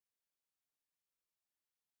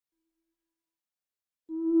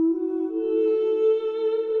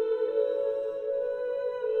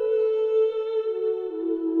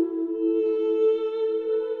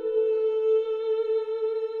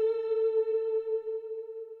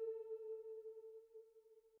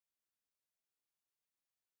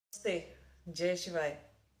Namaste, Jai Shivai.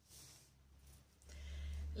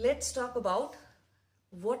 Let's talk about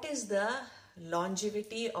what is the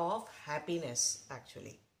longevity of happiness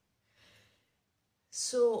actually.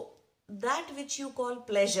 So, that which you call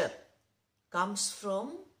pleasure comes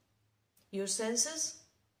from your senses,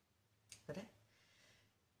 right?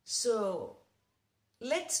 So,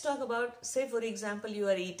 let's talk about, say for example, you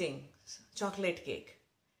are eating chocolate cake.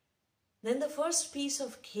 Then the first piece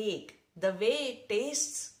of cake, the way it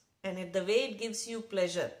tastes and the way it gives you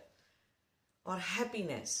pleasure or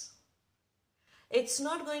happiness, it's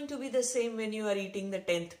not going to be the same when you are eating the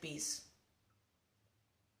 10th piece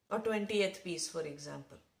or 20th piece, for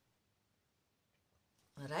example.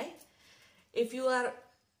 Alright? If you are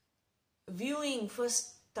viewing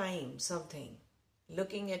first time something,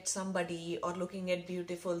 looking at somebody or looking at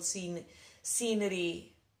beautiful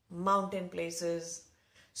scenery, mountain places,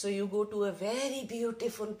 so you go to a very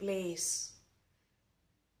beautiful place,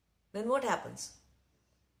 then what happens?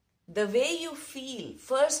 The way you feel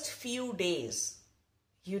first few days,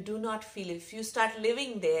 you do not feel. If you start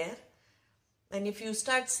living there and if you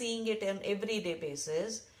start seeing it on everyday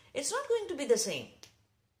basis, it's not going to be the same,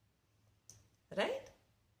 right?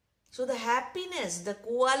 So the happiness, the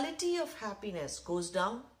quality of happiness goes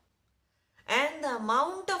down and the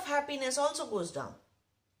amount of happiness also goes down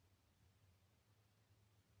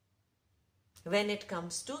when it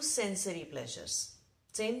comes to sensory pleasures.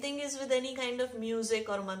 Same thing is with any kind of music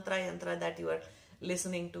or mantra yantra that you are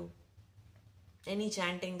listening to, any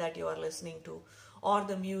chanting that you are listening to, or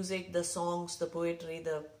the music, the songs, the poetry,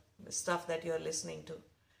 the stuff that you are listening to,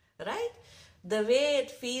 right? The way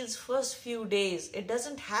it feels first few days, it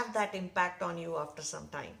doesn't have that impact on you after some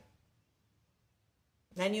time.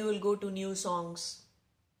 Then you will go to new songs,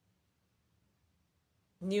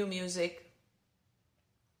 new music,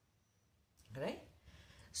 right?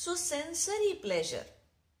 So sensory pleasure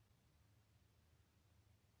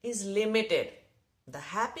is limited. The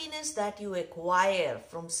happiness that you acquire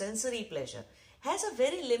from sensory pleasure has a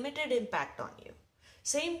very limited impact on you.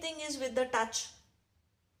 Same thing is with the touch.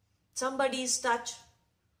 Somebody's touch,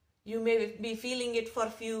 you may be feeling it for a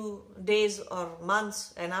few days or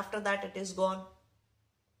months and after that it is gone.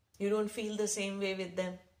 You don't feel the same way with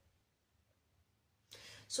them.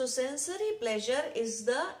 So sensory pleasure is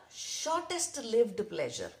the shortest lived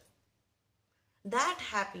pleasure. That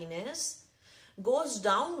happiness goes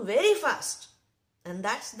down very fast. And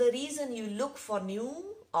that's the reason you look for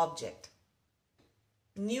new object,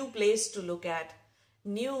 new place to look at,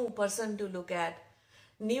 new person to look at,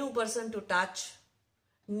 new person to touch,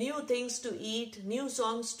 new things to eat, new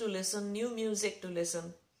songs to listen, new music to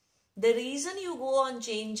listen. The reason you go on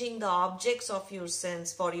changing the objects of your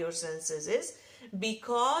sense for your senses is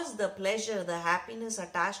because the pleasure, the happiness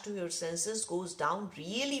attached to your senses goes down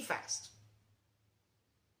really fast.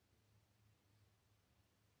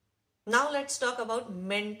 Now let's talk about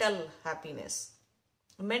mental happiness,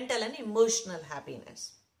 mental and emotional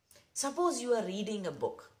happiness. Suppose you are reading a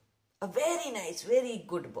book, a very nice, very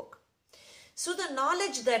good book. So the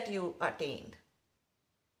knowledge that you attained,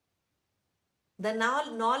 the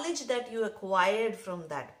knowledge that you acquired from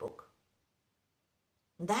that book,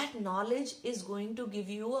 that knowledge is going to give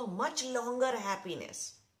you a much longer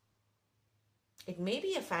happiness. It may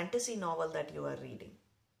be a fantasy novel that you are reading.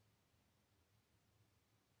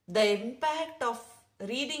 The impact of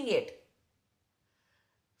reading it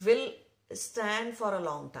will stand for a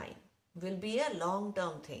long time, will be a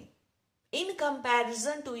long-term thing in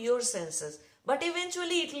comparison to your senses. But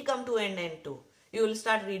eventually it will come to an end too. You will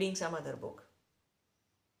start reading some other book.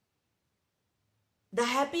 The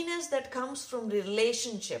happiness that comes from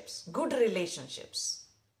relationships, good relationships,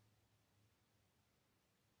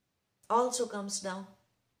 also comes down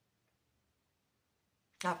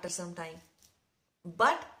after some time.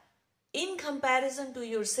 But in comparison to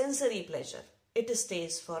your sensory pleasure, it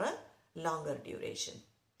stays for a longer duration.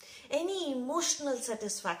 Any emotional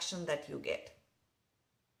satisfaction that you get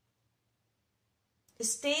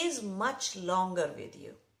stays much longer with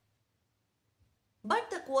you.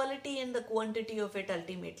 But the quality and the quantity of it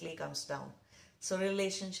ultimately comes down. So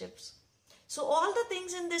relationships. So all the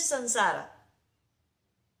things in this samsara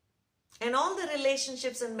and all the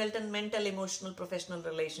relationships and mental, emotional, professional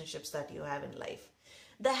relationships that you have in life,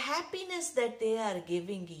 the happiness that they are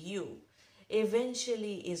giving you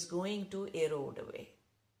eventually is going to erode away.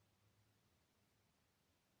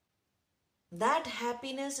 That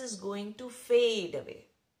happiness is going to fade away.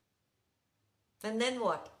 And then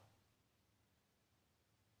what?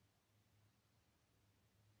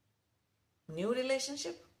 New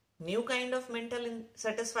relationship, new kind of mental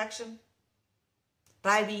satisfaction.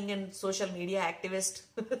 Try being a social media activist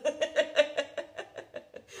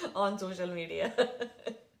on social media.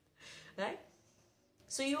 Right?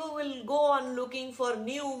 So you will go on looking for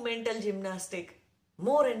new mental gymnastic,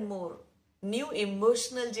 more and more, new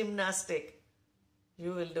emotional gymnastic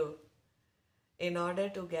you will do in order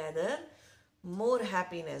to gather more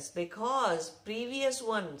happiness, because previous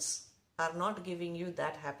ones are not giving you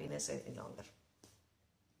that happiness any longer.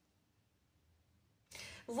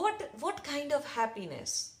 What kind of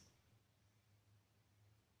happiness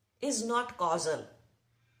is not causal?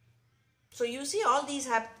 So you see all these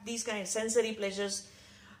kind of sensory pleasures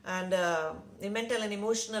and the mental and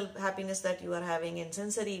emotional happiness that you are having and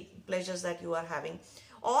sensory pleasures that you are having,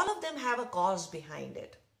 all of them have a cause behind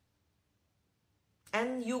it.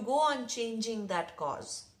 And you go on changing that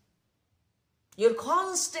cause. Your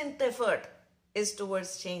constant effort is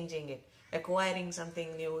towards changing it, acquiring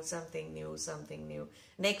something new, something new, something new.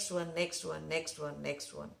 Next one, next one, next one,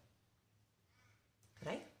 next one.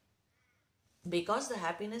 Right? Because the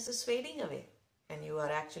happiness is fading away and you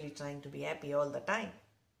are actually trying to be happy all the time.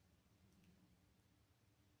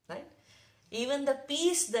 Right? Even the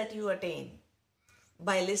peace that you attain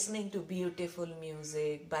by listening to beautiful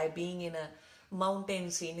music, by being in a mountain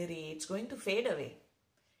scenery, it's going to fade away.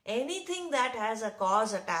 Anything that has a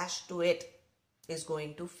cause attached to it is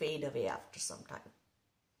going to fade away after some time.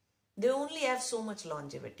 They only have so much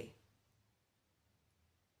longevity.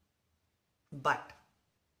 But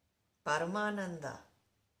Paramananda,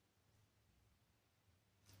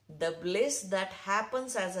 the bliss that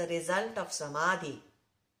happens as a result of Samadhi,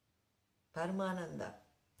 Paramananda,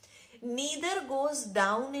 neither goes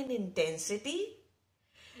down in intensity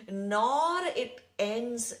nor it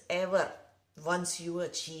ends ever once you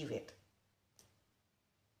achieve it.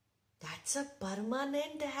 That's a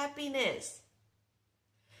permanent happiness,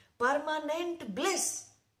 permanent bliss.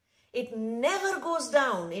 It never goes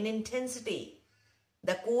down in intensity.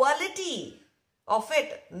 The quality of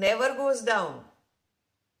it never goes down.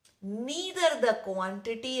 Neither the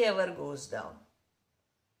quantity ever goes down.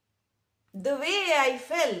 The way I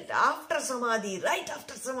felt after Samadhi, right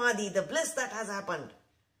after Samadhi, the bliss that has happened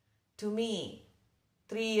to me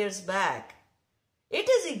 3 years back, it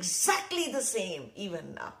is exactly the same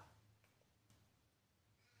even now.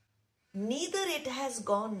 Neither it has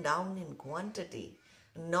gone down in quantity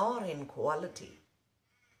nor in quality.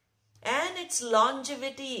 And its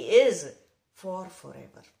longevity is for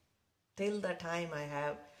forever. Till the time I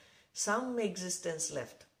have some existence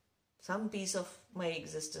left, some piece of my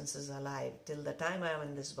existence is alive, till the time I am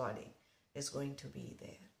in this body, is going to be there.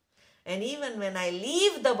 And even when I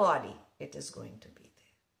leave the body, it is going to be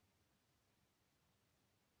there.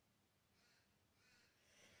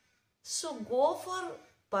 So go for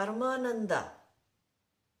Paramananda,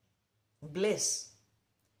 bliss.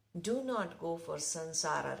 Do not go for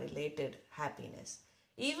samsara related happiness.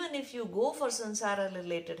 Even if you go for samsara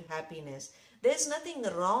related happiness, there's nothing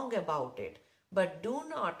wrong about it. But do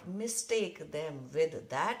not mistake them with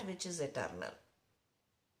that which is eternal.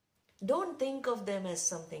 Don't think of them as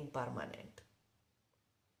something permanent.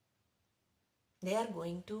 They are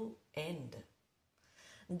going to end.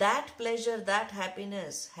 That pleasure, that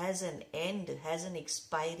happiness has an end, has an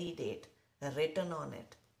expiry date written on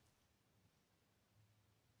it.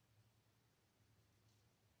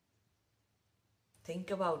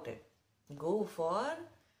 Think about it. Go for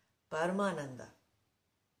Paramananda.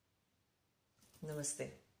 Namaste.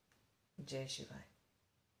 Jai Shivaya.